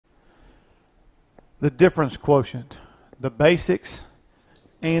the difference quotient, the basics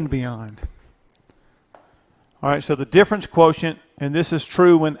and beyond. All right, so the difference quotient, and this is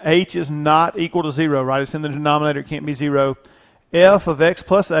true when h is not equal to 0, right? It's in the denominator, it can't be 0. F of x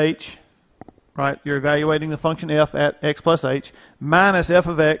plus h, right? You're evaluating the function f at x plus h, minus f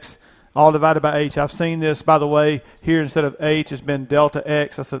of x, all divided by h. I've seen this, by the way, here instead of h has been delta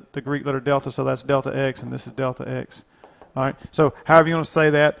x. That's the Greek letter delta, so that's delta x, and this is delta x. All right, so however you want to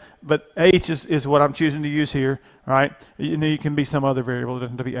say that, but h is what I'm choosing to use here. All right, you know, you can be some other variable. It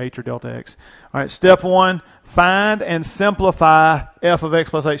doesn't have to be h or delta x. All right, step 1, find and simplify f of x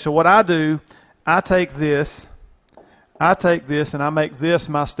plus h. So what I do, I take this, and I make this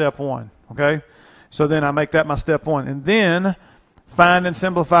my step 1. Okay, so then I make that my step 1, and then find and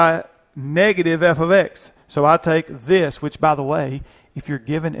simplify negative f of x. So I take this, which, by the way, if you're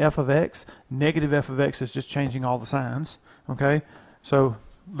given f of x, negative f of x is just changing all the signs. Okay, so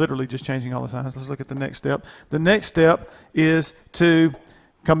literally just changing all the signs. Let's look at the next step. The next step is to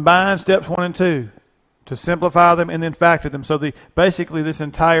combine steps 1 and 2, to simplify them and then factor them. So basically this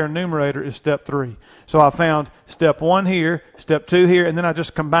entire numerator is step 3. So I found step 1 here, step 2 here, and then I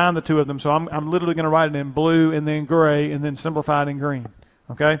just combine the two of them. So I'm literally going to write it in blue and then gray and then simplify it in green.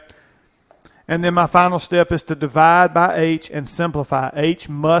 Okay? And then my final step is to divide by h and simplify. H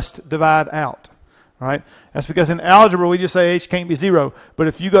must divide out. Right? That's because in algebra we just say h can't be 0. But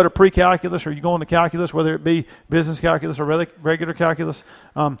if you go to pre-calculus or you go into calculus, whether it be business calculus or regular calculus,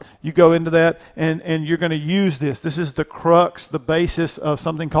 you go into that and you're going to use this. This is the crux, the basis of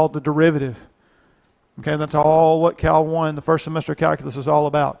something called the derivative. Okay, that's all what Cal 1, the first semester of calculus, is all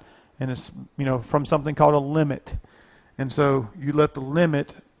about. And it's, you know, from something called a limit. And so you let the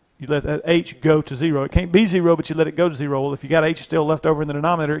limit, you let that h go to 0. It can't be 0, but you let it go to 0. Well, if you got h still left over in the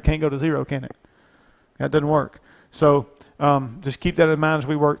denominator, it can't go to 0, can it? That doesn't work. So just keep that in mind as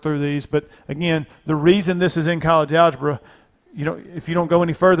we work through these. But again, the reason this is in college algebra, you know, if you don't go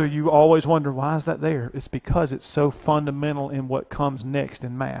any further, you always wonder, why is that there? It's because it's so fundamental in what comes next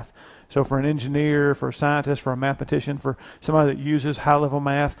in math. So for an engineer, for a scientist, for a mathematician, for somebody that uses high-level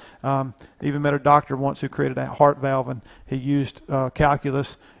math, even met a doctor once who created a heart valve, and he used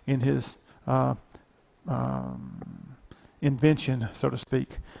calculus in his invention, so to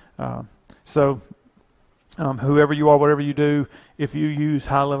speak. Whoever you are, whatever you do, if you use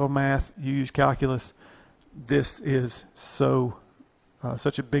high-level math, you use calculus, this is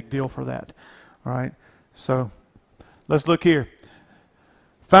such a big deal for that. All right, so let's look here.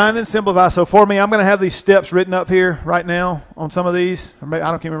 Find and simplify. So for me, I'm going to have these steps written up here right now on some of these. I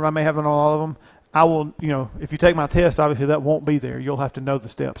don't remember. I may have it on all of them. I will, you know, if you take my test, obviously that won't be there. You'll have to know the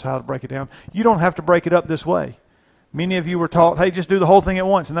steps, how to break it down. You don't have to break it up this way. Many of you were taught, hey, just do the whole thing at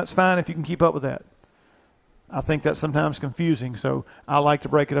once, and that's fine if you can keep up with that. I think that's sometimes confusing, so I like to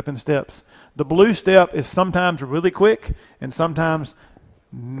break it up in steps. The blue step is sometimes really quick and sometimes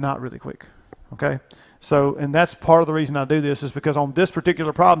not really quick, okay? So, and that's part of the reason I do this, is because on this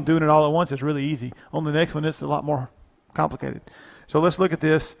particular problem, doing it all at once is really easy. On the next one, it's a lot more complicated. So let's look at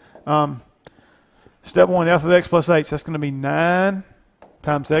this. Step 1, f of x plus h, that's going to be 9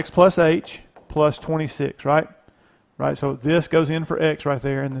 times x plus h plus 26, right? Right, so this goes in for x right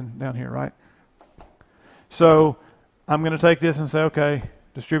there and then down here, right? So I'm going to take this and say, okay,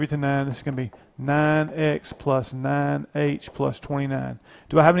 distribute to 9. This is going to be 9x plus 9h plus 29.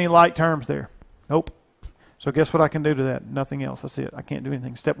 Do I have any like terms there? Nope. So guess what I can do to that? Nothing else. That's it. I can't do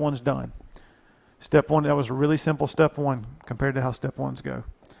anything. Step 1 is done. Step 1, that was a really simple step 1 compared to how step 1s go.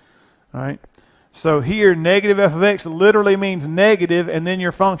 All right. So here, negative f of x literally means negative and then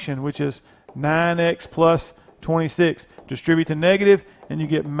your function, which is 9x plus 26. Distribute to negative and you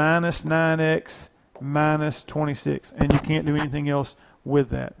get minus 9x minus 26, and you can't do anything else with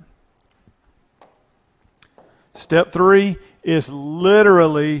that. Step 3 is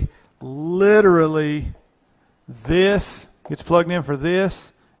literally this gets plugged in for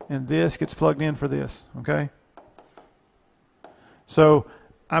this, and this gets plugged in for this, okay? So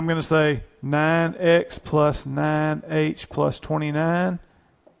I'm going to say 9x plus 9h plus 29,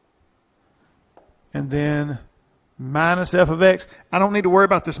 and then minus f of x. I don't need to worry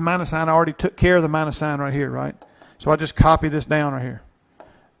about this minus sign. I already took care of the minus sign right here, right? So I just copy this down right here.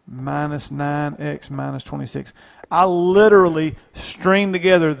 Minus 9x minus 26. I literally string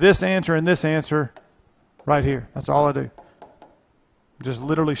together this answer and this answer right here. That's all I do. Just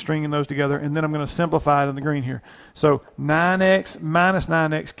literally stringing those together, and then I'm going to simplify it in the green here. So 9x minus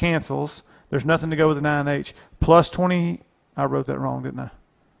 9x cancels. There's nothing to go with the 9h. Plus 20. I wrote that wrong, didn't I?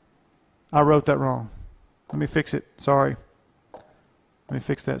 I wrote that wrong. Let me fix it. Sorry. Let me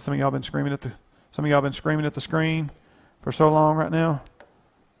fix that. Some of y'all been screaming at the screen for so long right now,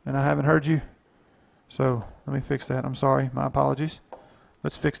 and I haven't heard you. So let me fix that. I'm sorry. My apologies.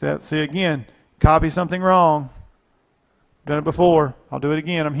 Let's fix that. See, again, copy something wrong. Done it before. I'll do it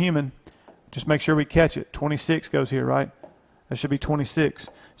again. I'm human. Just make sure we catch it. 26 goes here, right? That should be 26.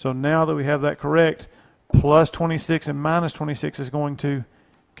 So now that we have that correct, plus 26 and minus 26 is going to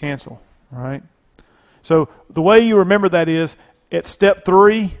cancel. All right? So the way you remember that is at step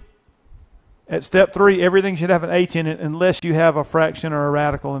 3, everything should have an h in it unless you have a fraction or a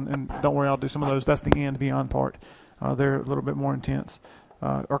radical. And don't worry, I'll do some of those. That's the and beyond part. They're a little bit more intense,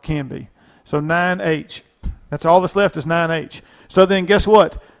 or can be. So 9h. That's all that's left is 9h. So then guess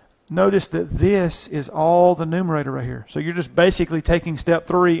what? Notice that this is all the numerator right here. So you're just basically taking step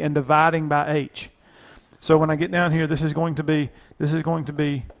 3 and dividing by h. So when I get down here, this is going to be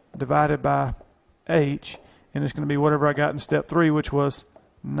divided by h, and it's going to be whatever I got in step 3, which was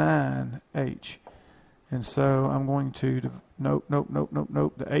 9h. And so I'm going to,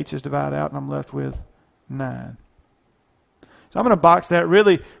 nope. The h is divided out, and I'm left with 9. So I'm going to box that.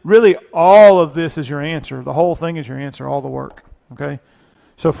 Really, all of this is your answer. The whole thing is your answer, all the work. Okay?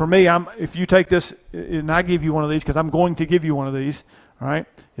 So for me, if you take this, and I give you one of these, because I'm going to give you one of these, all right?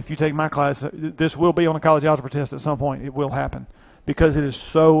 If you take my class, this will be on a college algebra test at some point. It will happen, because it is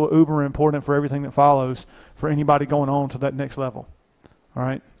so uber important for everything that follows for anybody going on to that next level. All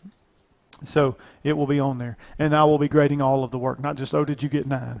right? So it will be on there. And I will be grading all of the work, not just, oh, did you get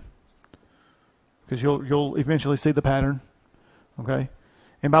 9? Because you'll eventually see the pattern. Okay?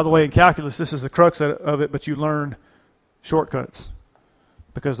 And by the way, in calculus, this is the crux of it, but you learn shortcuts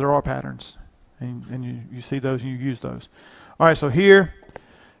because there are patterns. And you see those and you use those. All right, so here,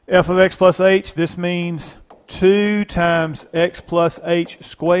 f of x plus h, this means 2 times x plus h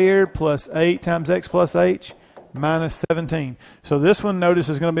squared plus 8 times x plus h minus 17. So this one, notice,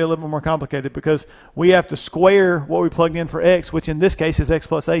 is going to be a little bit more complicated because we have to square what we plugged in for x, which in this case is x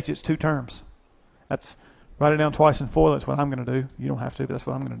plus h. It's 2 terms. That's, write it down twice in FOIL. That's what I'm going to do. You don't have to, but that's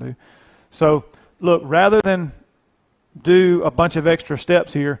what I'm going to do. So look, rather than do a bunch of extra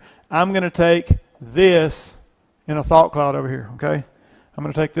steps here, I'm going to take this in a thought cloud over here, okay? I'm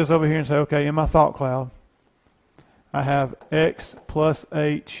going to take this over here and say, okay, in my thought cloud, I have x plus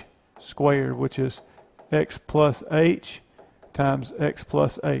h squared, which is x plus h times x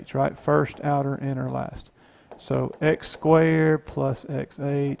plus h, right? First, outer, inner, last. So x squared plus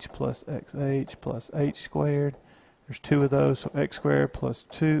xh plus xh plus h squared. There's 2 of those, so x squared plus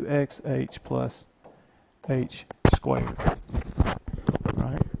 2xh plus h squared.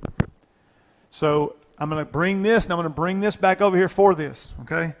 Right? So I'm going to bring this, and I'm going to bring this back over here for this,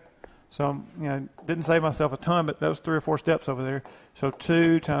 okay? So, didn't save myself a ton, but that was 3 or 4 steps over there. So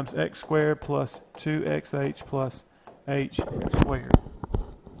 2 times x squared plus 2xh plus h squared.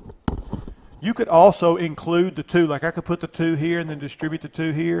 You could also include the 2. Like I could put the 2 here and then distribute the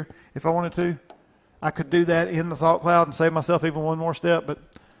 2 here if I wanted to. I could do that in the thought cloud and save myself even one more step, but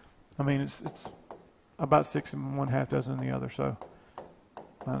I mean, it's about 6 in one, half dozen in the other, so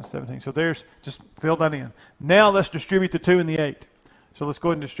minus 17. So there's, just fill that in. Now let's distribute the 2 and the 8. So let's go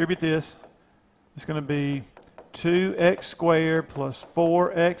ahead and distribute this. It's going to be 2x squared plus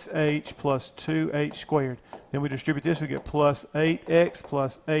 4xh plus 2h squared. Then we distribute this, we get plus 8x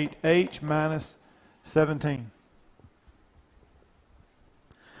plus 8h minus 17.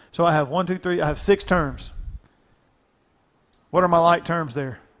 So I have 1, 2, 3, I have 6 terms. What are my like terms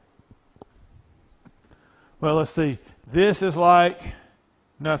there? Well, let's see. This is like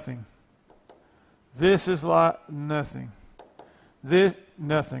nothing. This is like nothing. This,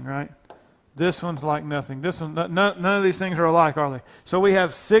 nothing, right? This one's like nothing. This one, none of these things are alike, are they? So we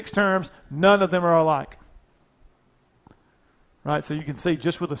have 6 terms. None of them are alike. Right? So you can see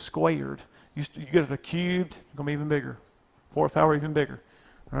just with a squared, you get a cubed, it's going to be even bigger. 4th power, even bigger.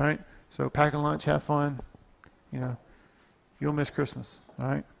 All right? So pack a lunch, have fun. You'll miss Christmas. All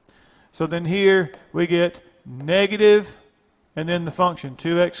right? So then here we get negative, and then the function,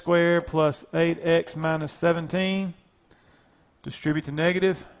 2x squared plus 8x minus 17. Distribute the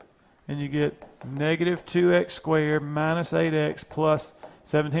negative, and you get negative 2x squared minus 8x plus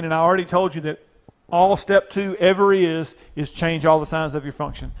 17. And I already told you that all step 2 ever is change all the signs of your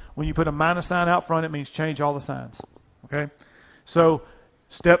function. When you put a minus sign out front, it means change all the signs. Okay? So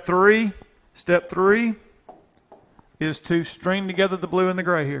step 3 is to string together the blue and the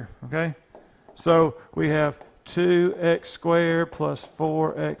gray here. Okay? So we have 2x squared plus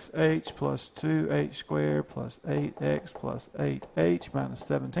 4xh plus 2h squared plus 8x plus 8h minus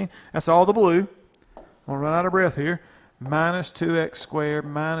 17. That's all the blue. I'm going to run out of breath here. Minus 2x squared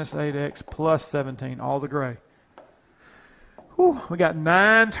minus 8x plus 17, all the gray. Whew, we got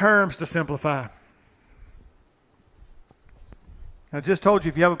 9 terms to simplify. I just told you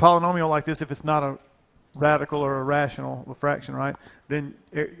if you have a polynomial like this, if it's not radical or a rational, a fraction, right? Then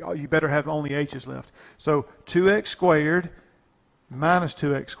you better have only h's left. So 2x squared minus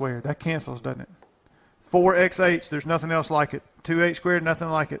 2x squared. That cancels, doesn't it? 4xh, there's nothing else like it. 2h squared, nothing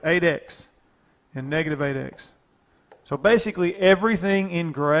like it. 8x and negative 8x. So basically everything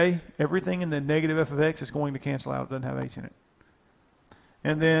in gray, everything in the negative f of x is going to cancel out. It doesn't have h in it.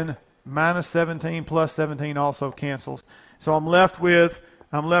 And then minus 17 plus 17 also cancels. So I'm left with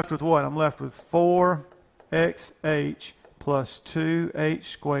what? I'm left with 4xh plus 2h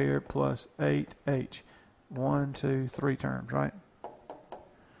squared plus 8h. 1, 2, 3 terms, right?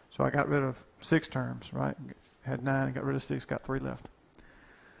 So I got rid of 6 terms, right? Had 9, got rid of 6, got 3 left.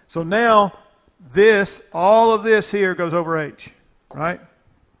 So now all of this here goes over h, right?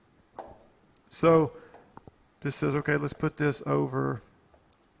 So this says, okay, let's put this over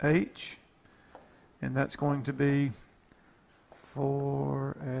h, and that's going to be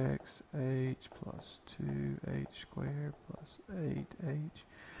 4xh plus 2h squared plus 8h.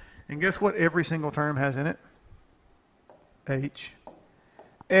 And guess what every single term has in it? H.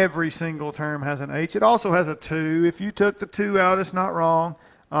 Every single term has an h. It also has a 2. If you took the 2 out, it's not wrong.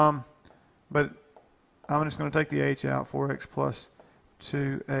 But I'm just going to take the h out. 4x plus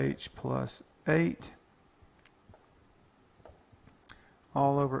 2h plus 8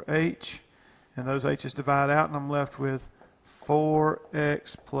 all over h. And those h's divide out, and I'm left with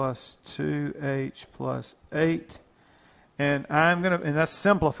 4x plus 2h plus 8. And and that's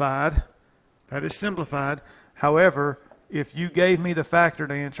simplified. That is simplified. However, if you gave me the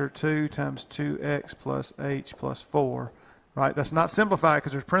factored answer, 2 times 2x plus h plus 4, right? That's not simplified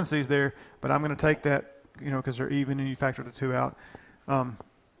because there's parentheses there, but I'm going to take that, because they're even and you factor the 2 out. But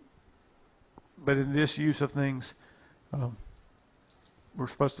in this use of things, we're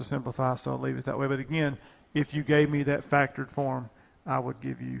supposed to simplify, so I'll leave it that way. But again, if you gave me that factored form, I would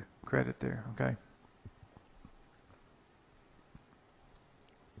give you credit there, okay?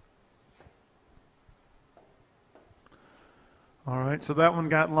 All right, so that one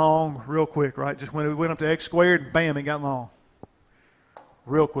got long real quick, right? Just when we went up to x squared, bam, it got long.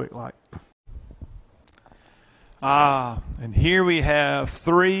 Real quick, like. And here we have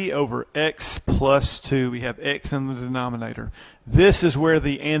 3 over x plus 2. We have x in the denominator. This is where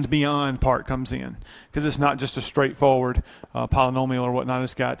the and beyond part comes in, because it's not just a straightforward polynomial or whatnot.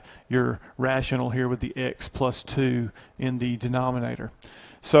 It's got your rational here with the x plus 2 in the denominator.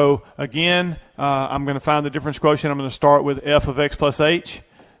 So again, I'm going to find the difference quotient. I'm going to start with f of x plus h.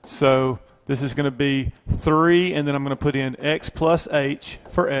 So this is going to be 3, and then I'm going to put in x plus h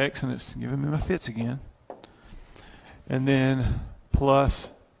for x, and it's giving me my fits again. And then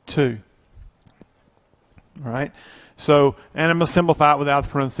plus 2. All right. So, and I'm going to simplify it without the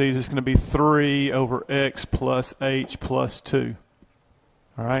parentheses. It's going to be 3 over x plus h plus 2.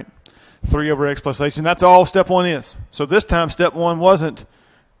 All right. 3 over x plus h. And that's all step 1 is. So this time step 1 wasn't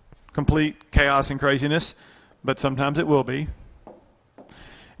complete chaos and craziness, but sometimes it will be.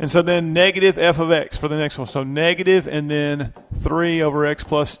 And so then negative f of x for the next one. So negative and then 3 over x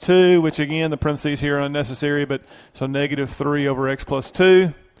plus 2, which again, the parentheses here are unnecessary, but so negative 3 over x plus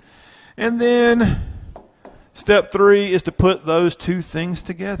 2. And then step 3 is to put those two things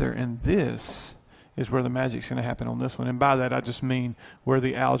together. And this is where the magic's going to happen on this one. And by that, I just mean where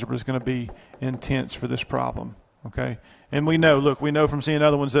the algebra is going to be intense for this problem. Okay, and we know from seeing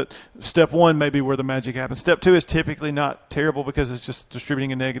other ones that step 1 may be where the magic happens. Step 2 is typically not terrible because it's just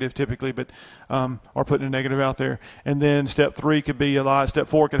distributing a negative typically, but or putting a negative out there. And then step 3 could be a lot. Step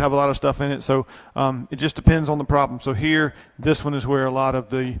 4 could have a lot of stuff in it. So it just depends on the problem. So here, this one is where a lot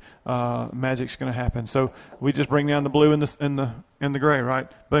of the magic's going to happen. So we just bring down the blue and the gray, right?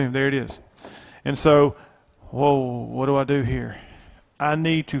 Boom, there it is. And so, whoa, what do I do here? I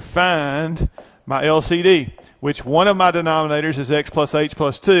need to find my LCD, which one of my denominators is x plus h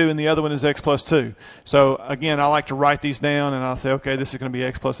plus 2, and the other one is x plus 2. So again, I like to write these down, and I'll say, okay, this is going to be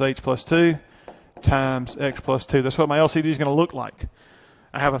x plus h plus 2 times x plus 2. That's what my LCD is going to look like.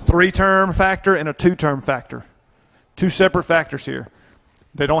 I have a 3-term factor and a 2-term factor. 2 separate factors here.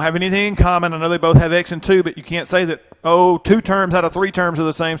 They don't have anything in common. I know they both have x and 2, but you can't say that, 2 terms out of 3 terms are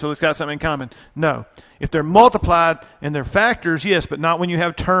the same, so it's got something in common. No. If they're multiplied and they're factors, yes, but not when you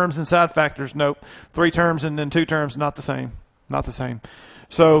have terms inside factors. Nope. 3 terms and then 2 terms, not the same. Not the same.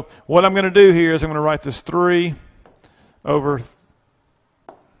 So what I'm going to do here is I'm going to write this 3 over...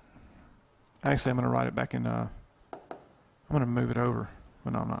 Actually, I'm going to write it back in... I'm going to move it over.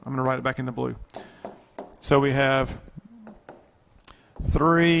 Well, no, I'm not. I'm going to write it back in the blue. So we have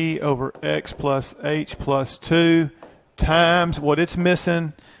 3 over x plus h plus 2 times what it's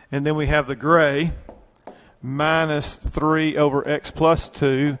missing, and then we have the gray minus 3 over x plus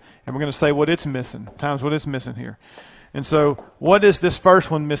 2, and And we're going to say what it's missing times what it's missing here. And so what is this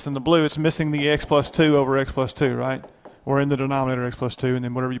first one missing, the blue? It's missing the x plus 2 over x plus 2, right? Or in the denominator x plus 2, and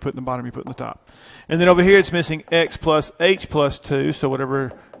then whatever you put in the bottom, you put in the top. And then over here it's missing x plus h plus 2, so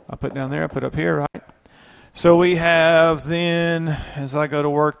whatever I put down there, I put up here, right? So we have then, as I go to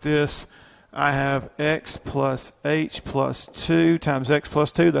work this, I have x plus h plus 2 times x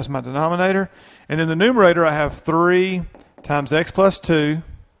plus 2. That's my denominator. And in the numerator, I have 3 times x plus 2.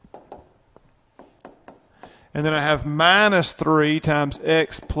 And then I have minus 3 times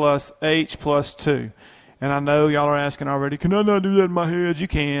x plus h plus 2. And I know y'all are asking already, can I not do that in my head? You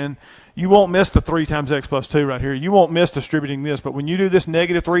can. You won't miss the 3 times x plus 2 right here. You won't miss distributing this. But when you do this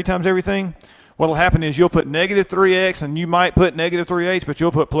negative 3 times everything, what will happen is you'll put negative 3x, and you might put negative 3h, but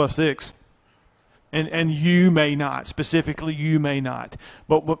you'll put plus 6. And you may not. Specifically, you may not.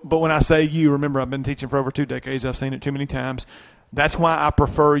 But when I say you, remember, I've been teaching for over 2 decades. I've seen it too many times. That's why I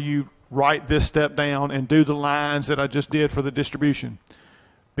prefer you write this step down and do the lines that I just did for the distribution.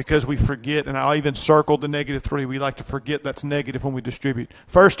 Because we forget, and I even circled the negative 3. We like to forget that's negative when we distribute.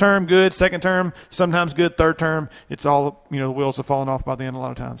 First term, good. Second term, sometimes good. Third term, it's all, the wheels have fallen off by the end a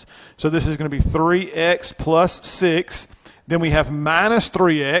lot of times. So this is going to be 3x plus 6. Then we have minus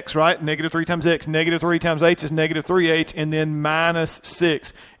 3x, right? Negative 3 times x. Negative 3 times h is negative 3h. And then minus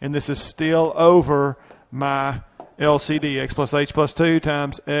 6. And this is still over my LCD, x plus h plus 2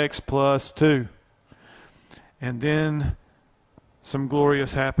 times x plus 2. And then some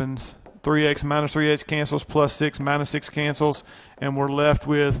glorious happens. 3x minus 3h cancels, plus 6 minus 6 cancels, and we're left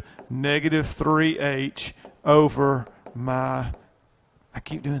with negative 3h over my, I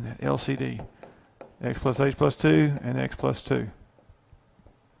keep doing that, LCD. X plus h plus 2 and x plus 2.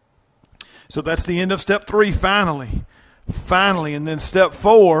 So that's the end of step 3, finally. Finally, and then step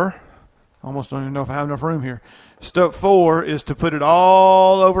 4, almost don't even know if I have enough room here. Step 4 is to put it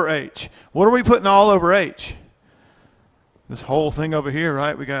all over h. What are we putting all over h? This whole thing over here,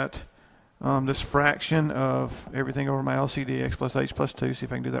 right? We got this fraction of everything over my LCD, x plus h plus 2. See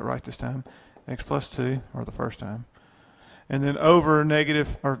if I can do that right this time. X plus 2, or the first time. And then over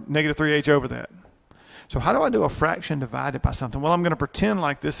negative 3h over that. So how do I do a fraction divided by something? Well, I'm going to pretend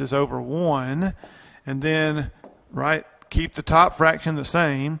like this is over 1. And then, right, keep the top fraction the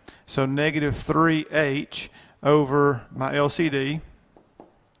same. So negative 3h over my LCD.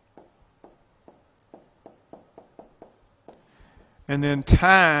 And then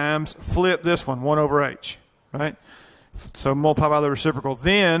times, flip this one, 1 over h, right? So multiply by the reciprocal.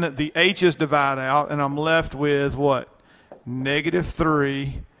 Then the h's divide out, and I'm left with what? Negative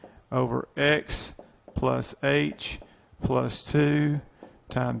 3 over x plus h plus 2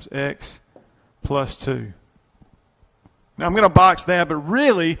 times x plus 2. Now I'm going to box that, but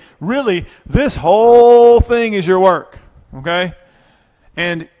really, this whole thing is your work, okay?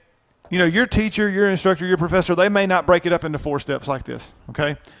 And your teacher, your instructor, your professor, they may not break it up into 4 steps like this,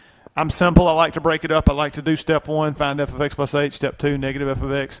 okay? I'm simple. I like to break it up. I like to do step 1, find f of x plus h, step 2, negative f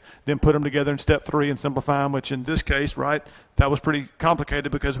of x, then put them together in step 3 and simplify them, which in this case, right, that was pretty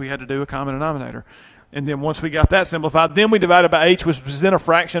complicated because we had to do a common denominator. And then once we got that simplified, then we divided by h, which was then a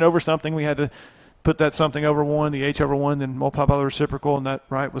fraction over something. We had to put that something over 1, the h over 1, then multiply by the reciprocal, and that,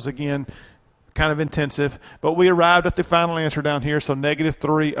 right, was again kind of intensive, but we arrived at the final answer down here, so negative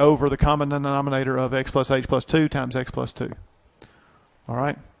 3 over the common denominator of x plus h plus 2 times x plus 2. All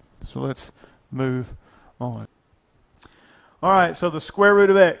right, so let's move on. All right, so the square root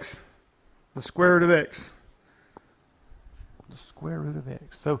of x. The square root of x. The square root of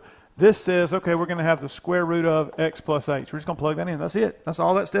x. So this says, okay, we're going to have the square root of x plus h. We're just going to plug that in. That's it. That's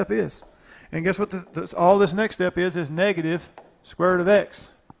all that step is. And guess what all this next step is negative square root of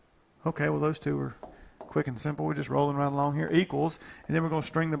x. Okay, well, those two are quick and simple. We're just rolling right along here. Equals, and then we're going to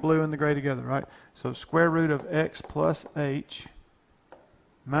string the blue and the gray together, right? So square root of x plus h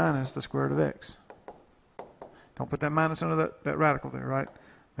minus the square root of x. Don't put that minus under that radical there, right?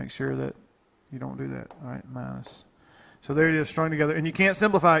 Make sure that you don't do that, all right? Minus. So there it is, strung together. And you can't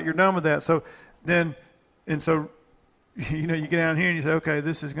simplify it. You're done with that. So then, and so, you get down here and you say, okay,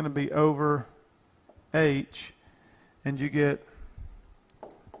 this is going to be over h, and you get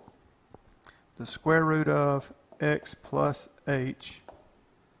the square root of x plus h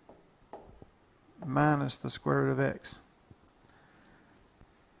minus the square root of x.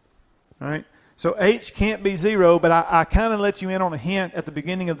 All right? So h can't be 0, but I kind of let you in on a hint at the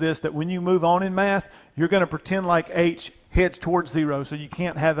beginning of this that when you move on in math, you're going to pretend like h heads towards 0, so you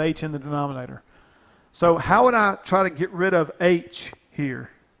can't have h in the denominator. So how would I try to get rid of h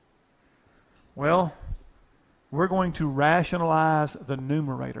here? Well, we're going to rationalize the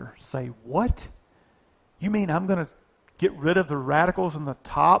numerator. Say, what? You mean I'm going to get rid of the radicals in the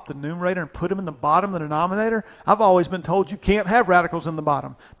top, the numerator, and put them in the bottom, the denominator. I've always been told you can't have radicals in the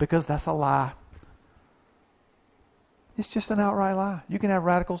bottom because that's a lie. It's just an outright lie. You can have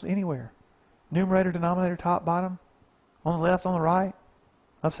radicals anywhere. Numerator, denominator, top, bottom, on the left, on the right,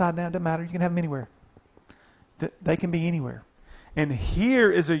 upside down, doesn't matter. You can have them anywhere. They can be anywhere. And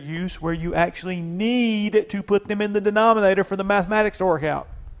here is a use where you actually need to put them in the denominator for the mathematics to work out.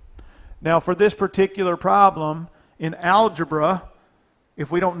 Now, for this particular problem, in algebra,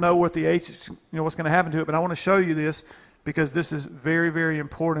 if we don't know what the h is, what's going to happen to it, but I want to show you this because this is very, very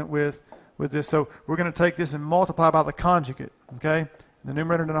important with this. So we're going to take this and multiply by the conjugate, okay? The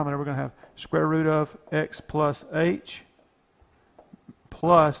numerator and denominator, we're going to have square root of x plus h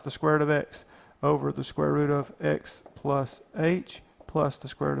plus the square root of x over the square root of x plus h plus the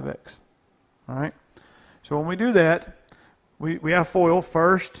square root of x. All right? So when we do that, we have FOIL,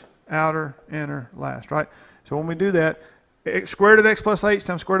 first, outer, inner, last, right? So when we do that, square root of x plus h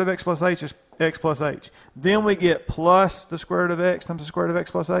times square root of x plus h is x plus h. Then we get plus the square root of x times the square root of x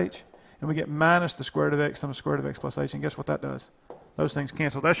plus h. And we get minus the square root of x times the square root of x plus h. And guess what that does? Those things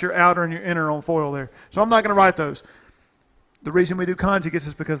cancel. That's your outer and your inner on FOIL there. So I'm not going to write those. The reason we do conjugates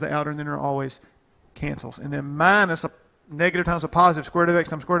is because the outer and inner always cancels. And then minus a negative times a positive, square root of x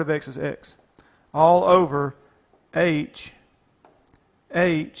times square root of x is x. All over h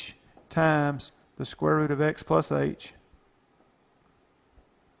times the square root of x plus h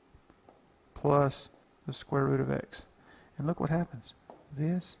plus the square root of x. And look what happens.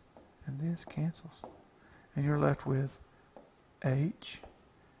 This and this cancels. And you're left with h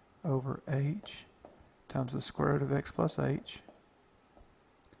over h times the square root of x plus h.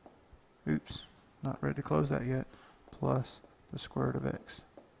 Oops, not ready to close that yet. Plus the square root of x.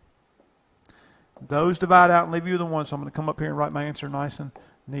 Those divide out and leave you the one, so I'm going to come up here and write my answer nice and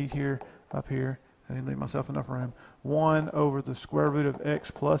neat here, up here. I didn't leave myself enough room. 1 over the square root of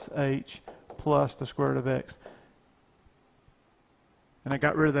x plus h plus the square root of x. And I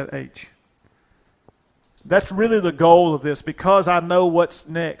got rid of that h. That's really the goal of this, because I know what's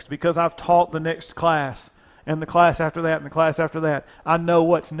next, because I've taught the next class, and the class after that, and the class after that. I know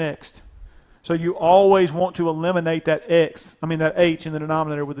what's next. So you always want to eliminate that that h in the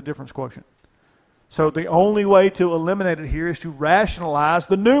denominator with the difference quotient. So the only way to eliminate it here is to rationalize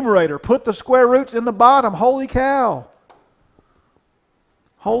the numerator. Put the square roots in the bottom. Holy cow.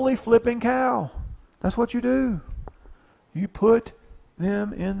 Holy flipping cow. That's what you do. You put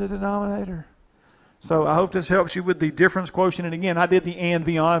them in the denominator. So I hope this helps you with the difference quotient. And again, I did the and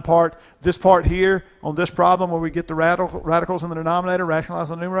beyond part. This part here on this problem where we get the radicals in the denominator, rationalize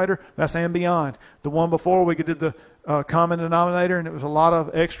the numerator, that's and beyond. The one before we did the common denominator, and it was a lot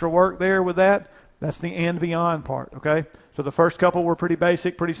of extra work there with that. That's the and beyond part, okay? So the first couple were pretty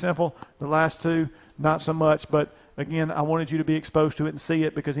basic, pretty simple. The last two, not so much. But again, I wanted you to be exposed to it and see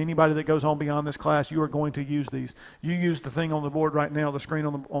it, because anybody that goes on beyond this class, you are going to use these. You use the thing on the board right now, the screen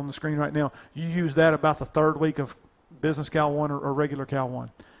on the screen right now. You use that about the third week of Business Cal 1 or regular Cal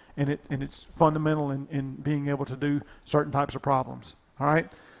 1. And it's fundamental in being able to do certain types of problems. All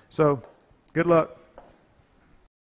right? So good luck.